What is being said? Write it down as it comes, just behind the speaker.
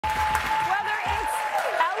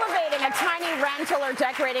Owning a tiny rental or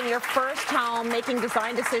decorating your first home, making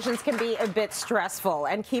design decisions can be a bit stressful,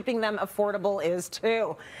 and keeping them affordable is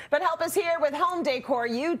too. But help us here with home decor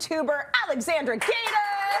YouTuber Alexandra Gater.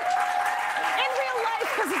 In real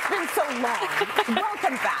life, because it's been so long.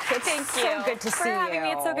 Welcome back. It's so good to see you. For having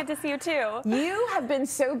me. It's so good to see you too. You have been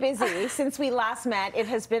so busy since we last met. It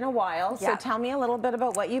has been a while. So tell me a little bit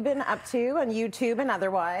about what you've been up to on YouTube and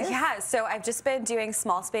otherwise. Yeah, so I've just been doing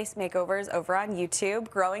small space makeovers over on YouTube,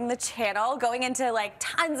 growing the channel, going into like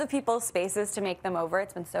tons of people's spaces to make them over.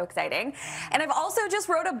 It's been so exciting. And I've also just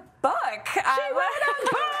wrote a book. She wrote a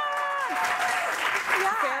book!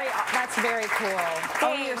 That's very cool. Thanks.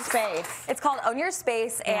 Own Your Space. It's called Own Your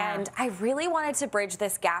Space, and I really wanted to bridge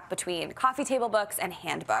this gap between coffee table books and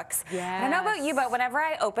handbooks. Yes. I don't know about you, but whenever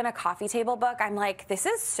I open a coffee table book, I'm like, this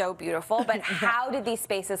is so beautiful, but how did these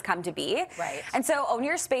spaces come to be? Right. And so Own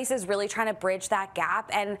Your Space is really trying to bridge that gap,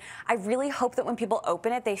 and I really hope that when people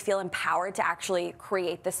open it, they feel empowered to actually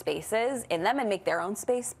create the spaces in them and make their own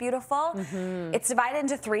space beautiful. It's divided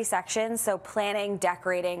into 3 sections, so planning,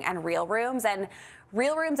 decorating, and real rooms. And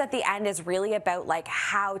Real Rooms at the end is really about like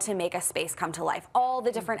how to make a space come to life. All the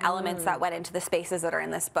different elements that went into the spaces that are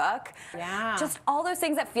in this book. Yeah. Just all those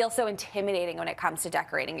things that feel so intimidating when it comes to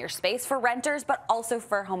decorating your space for renters, but also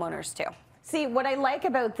for homeowners too. See, what I like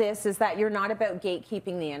about this is that you're not about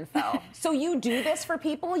gatekeeping the info. So you do this for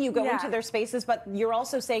people, you go into their spaces, but you're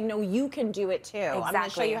also saying, no, you can do it too. Exactly. I'm going to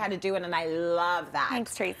show you how to do it, and I love that.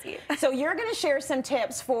 Thanks, Tracy. So you're going to share some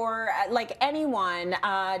tips for like anyone,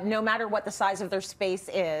 no matter what the size of their space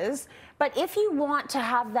is. But if you want to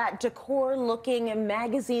have that decor-looking and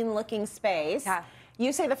magazine-looking space,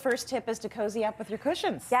 you say the first tip is to cozy up with your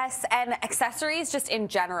cushions. Yes, and accessories just in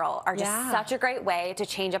general are just such a great way to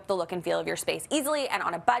change up the look and feel of your space easily and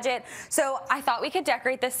on a budget. So I thought we could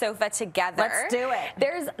decorate this sofa together. Let's do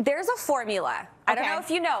it. There's a formula. I don't know if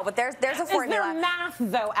you know, but there's a formula. Is there math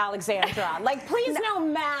though, Alexandra? Like, please no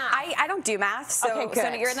math. I don't do math, so,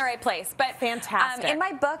 so you're in the right place. But fantastic. In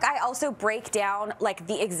my book, I also break down like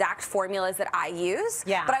the exact formulas that I use.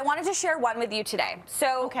 Yeah. But I wanted to share one with you today.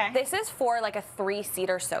 So this is for like a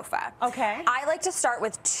 3-seater sofa. Okay. I like to start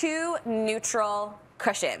with 2 neutral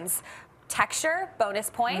cushions. Texture, bonus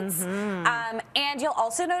points. And you'll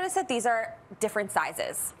also notice that these are different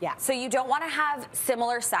sizes. Yeah. So you don't want to have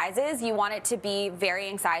similar sizes. You want it to be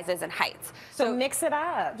varying sizes and heights. So mix it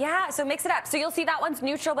up. Yeah, so mix it up. So you'll see that one's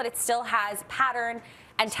neutral, but it still has pattern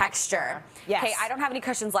and texture. Yes. Okay, I don't have any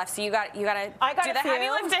cushions left, so you got to do the heavy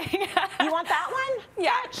lifting. You want that one?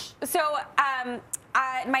 Yeah. So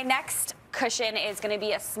my next cushion is going to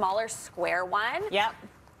be a smaller square one. Yep.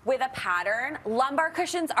 With a pattern. Lumbar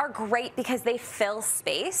cushions are great because they fill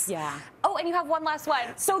space. Yeah. Oh, and you have one last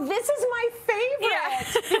one. So this is my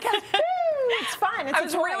favorite because it's fun. It's I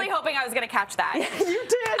was really hoping I was going to catch that. You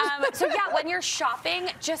did. So yeah, when you're shopping,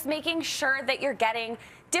 just making sure that you're getting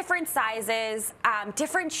different sizes,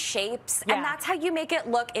 different shapes, and that's how you make it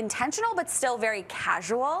look intentional but still very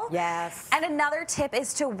casual. Yes. And another tip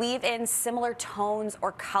is to weave in similar tones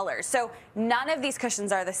or colors. So none of these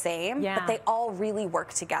cushions are the same, but they all really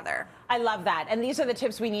work together. I love that. And these are the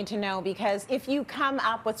tips we need to know, because if you come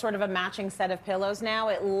up with sort of a matching set of pillows now,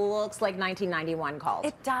 it looks like 1991 calls.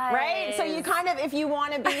 It does. Right? So you kind of, if you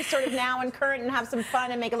want to be sort of now and current and have some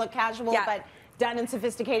fun and make it look casual, but done and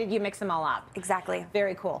sophisticated, you mix them all up. Exactly.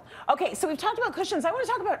 Very cool. Okay, so we've talked about cushions. I want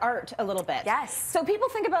to talk about art a little bit. Yes. So people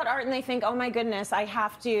think about art and they think, oh my goodness, I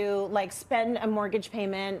have to like spend a mortgage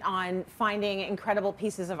payment on finding incredible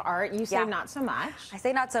pieces of art. You say not so much. I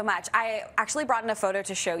say not so much. I actually brought in a photo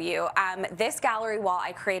to show you. This gallery wall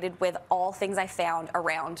I created with all things I found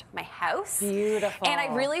around my house. Beautiful. And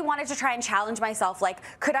I really wanted to try and challenge myself, like,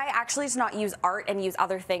 could I actually just not use art and use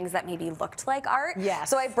other things that maybe looked like art? Yes.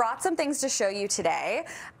 So I brought some things to show you today.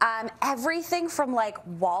 Everything from like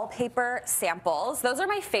wallpaper samples. Those are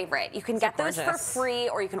my favorite. You can get those for free,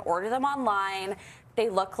 or you can order them online. They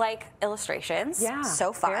look like illustrations. Yeah.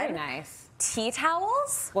 So fun. Very nice. Tea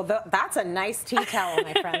towels. Well, that's a nice tea towel,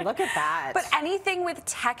 my friend. Look at that. But anything with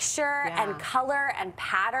texture and color and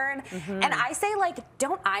pattern. And I say, like,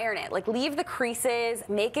 don't iron it. Like, leave the creases,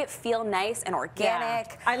 make it feel nice and organic.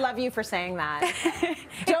 Yeah. I love you for saying that.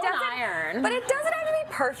 Don't iron. But it doesn't have to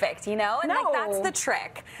be perfect, you know? And like, that's the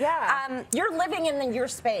trick. Yeah. You're living in your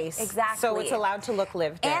space. Exactly. So it's allowed to look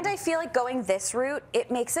lived in. And I feel like going this route, it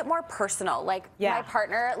makes it more personal. Like, my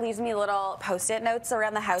partner leaves me little Post-it notes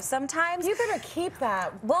around the house sometimes. You better keep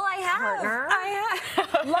that. Well, I have. Partner. I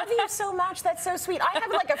have. Love you so much. That's so sweet. I have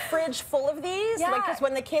like a fridge full of these. Like,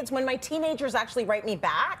 because when my teenagers actually write me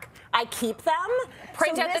back, I keep them.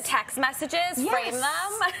 Print out the text messages, frame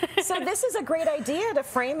them. So this is a great idea to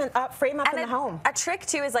frame up in the home. A trick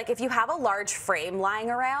too is like if you have a large frame lying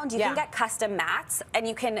around, you can get custom mats and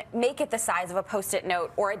you can make it the size of a Post-it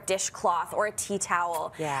note or a dishcloth or a tea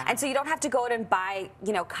towel. Yeah. And so you don't have to go out and buy,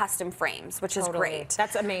 you know, custom frames, which is great.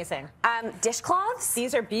 That's amazing. Dishcloths.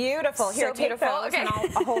 These are beautiful. Here, So take beautiful. those and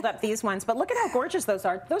I'll hold up these ones. But look at how gorgeous those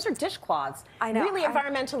are. Those are dishcloths. I know. Really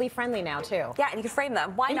environmentally friendly now too. Yeah, and you can frame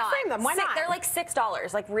them. Why not? Frame them. Why not? They're like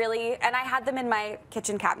 $6, like really. And I had them in my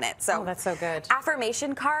kitchen cabinet. So that's so good.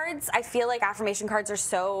 Affirmation cards. I feel like affirmation cards are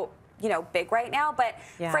so, you know, big right now. But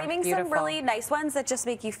framing some really nice ones that just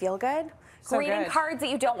make you feel good. So Greeting cards that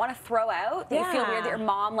you don't want to throw out, that you feel weird that your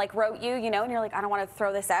mom like wrote you, you know, and you're like, I don't want to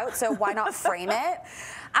throw this out, so why not frame it?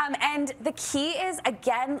 And the key is,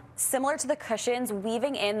 again, similar to the cushions,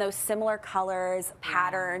 weaving in those similar colors,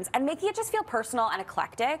 patterns, and making it just feel personal and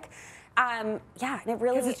eclectic. And it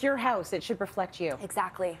really... Because it's your house, it should reflect you.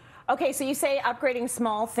 Exactly. Okay, so you say upgrading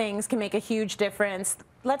small things can make a huge difference.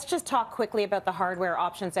 Let's just talk quickly about the hardware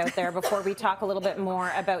options out there before we talk a little bit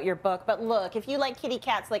more about your book. But look, if you like kitty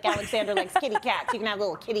cats like Alexandra likes kitty cats, you can have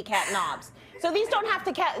little kitty cat knobs. So these don't have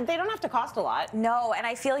to they don't have to cost a lot. No, and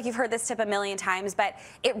I feel like you've heard this tip a million times, but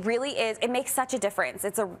it really is. It makes such a difference.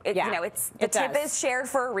 You know, the tip is shared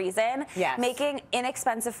for a reason. Yes. Making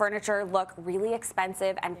inexpensive furniture look really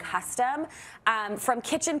expensive and custom, from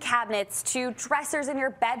kitchen cabinets to dressers in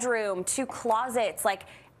your bedroom to closets, like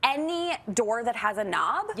any door that has a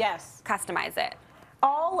knob. Yes. Customize it.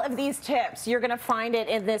 All of these tips, you're going to find it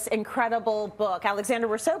in this incredible book. Alexandra,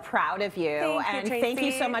 we're so proud of you. Thank you, Tracy. Thank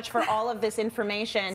you so much for all of this information.